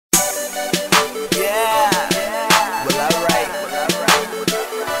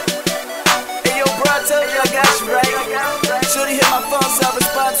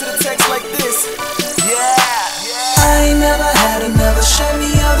this. Yeah. I ain't never had another. Show me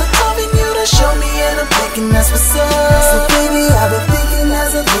all the loving you to show me, and I'm thinking that's what's up. So baby, I've been thinking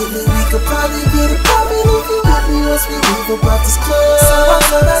as of lately we could probably get it poppin' if you with me once we leave about this club. So I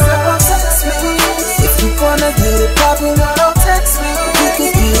love that girl, text me. If you wanna get it poppin', girl, text me. We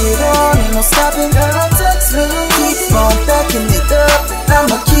can get it on, ain't no stopping, girl, text me. Keep on backing it up, and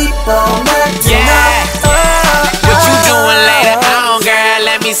I'ma keep on acting up. What you doing later on, girl?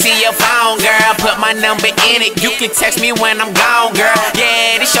 Let me see your phone, girl. Put my number in it. You can text me when I'm gone, girl.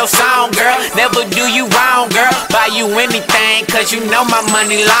 Yeah, this your song, girl. Never do you wrong, girl. Buy you anything, cause you know my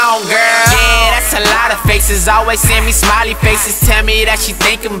money long, girl. Yeah, that's a lot of faces. Always send me smiley faces. Tell me that she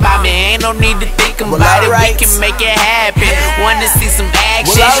thinking about me. Ain't no need to think about it. We can make it happen. Wanna see some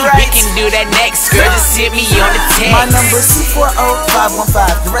action? We can do that next, girl. Just hit me on the text. My number's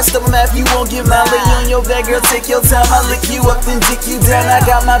 240-515. The rest of them if you won't give my lay on your bed, girl. Take your time. I lick you up then dick you down. I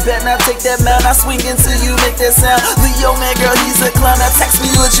got my bet, now take that mound. I swing until you make that sound. Leo man, girl, he's a clown. Now text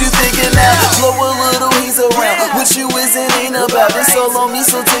me what you thinking now. Blow a little, he's around. What you is, it ain't about. Been so on me,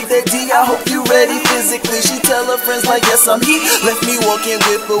 so take that D. I hope you ready physically. She tell her friends like, yes, I'm heat. Left me walking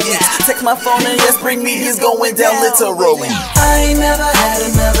with a week. Text my phone and yes, bring me. It's going down literally. I ain't never had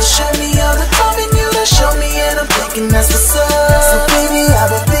another. Show me all the loving you to show me, and I'm thinking that's what's up. So baby, I've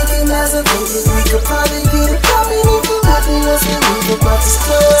been thinking as of lately we could probably get it poppin' if you with me once we leave about this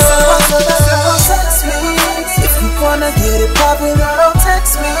club. So I love that girl, text me. If you wanna get it poppin', girl,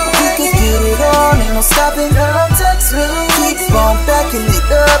 text me. We can get it on, ain't no stopping, girl, text me. Keep on backing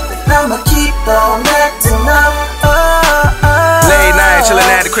it up, and I'ma keep on acting up. Late night, chillin'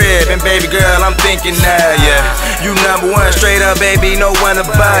 at the crib, and baby girl, I'm thinking now, yeah. You number one, straight up, baby, no one to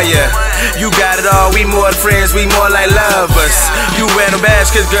buy ya. You got it all, we more than friends, we more like lovers. You wear no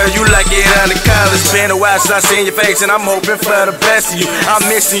badge, cause girl, you like it undercover. It's been a while since I seen your face, and I'm hoping for the best of you. I'm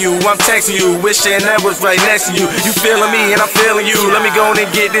missing you, I'm texting you, wishing that was right next to you. You feeling me, and I'm feeling you. Let me go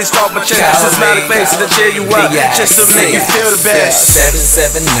and get this off my chest. It's not a face to cheer you up, just to make you feel the best.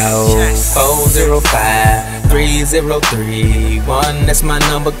 770-405-3031. That's my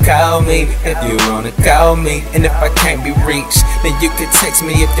number, call me if you wanna call me. And if I can't be reached, then you can text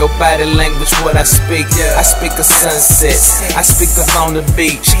me if your body language what I speak. I speak of sunsets, I speak of on the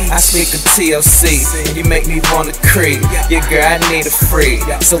beach, I speak of TLC, and you make me wanna creep. Yeah, girl, I need a freak.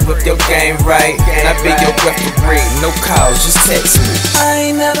 So if your game right, and I be your referee. No calls, just text me.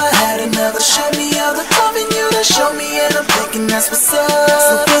 I ain't never had another. Show me all the loving you to show me, and I'm thinking that's what's up.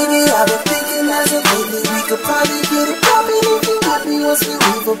 So baby, I've been thinking as of lately we could probably get it poppin' if you with me once we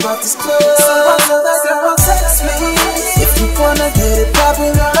leave about this club. So I love that girl, text me. If you wanna get it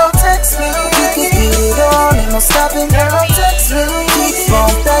poppin', girl, text me. We can get it on, ain't no stopping, girl, text me. Keep on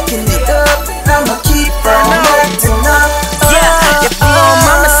backing it up, and I'ma keep on acting up. Yeah, if your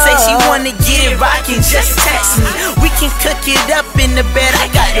mama say she wanna get it rockin', just text me. We can cook it up in the bed, I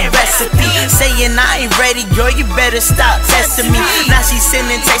got the recipe. Saying I ain't ready, girl, you better stop testing me. Now she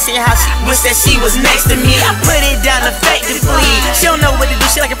sending texting how she wish that she was next to me. I put it down effectively. She don't know what to do,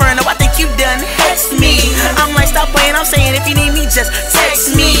 she like a burner. I think you done text me. I'm like, stop playing, I'm saying if you need me, just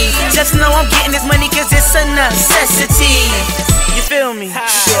text me. Just know I'm getting this money cause it's a necessity. You feel me?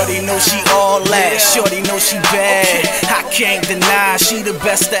 Shorty know she all that, shorty know she bad. I can't deny she the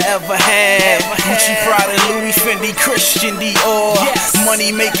best I ever had. Gucci, Prada, Louis, Fendi, Christian Dior.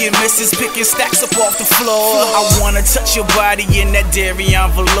 Money making misses, picking stacks up off the floor. I wanna touch your body in that Darian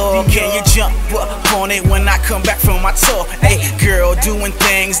velour. Can you jump up on it when I come back from my tour? Hey girl, doing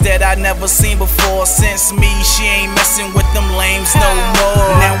things that I never seen before. Since me, she ain't messing with them lames no more.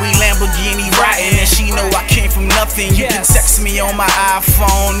 Now we Lamborghini riding, and she know I came from nothing. You can text me on my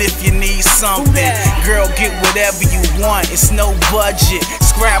iPhone if you need something. Girl, get whatever you want, it's no budget.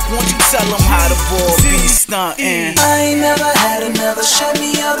 Scrap, won't you tell them how the ball be stuntin'? I ain't never had another. Show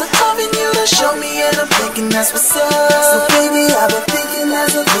me all the loving you to show me, and I'm thinking that's what's up. So baby, I've been thinking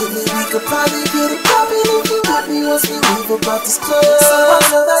as of lately we could probably get it poppin' if you with me once we leave about this club. So I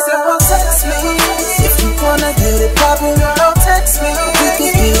love that girl, text me. If you wanna get it poppin', girl, text me. We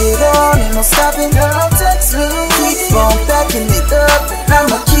can get it on, ain't no stopping, girl, text me. Keep on backing it up, and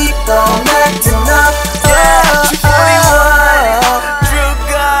I'ma keep on acting up. Jru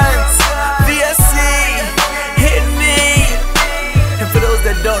Gunz, V.I.C, hit me. And for those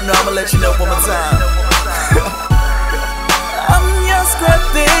that don't know, I'ma let you know one more time. I'm your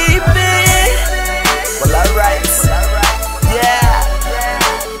script, baby. Well, alright.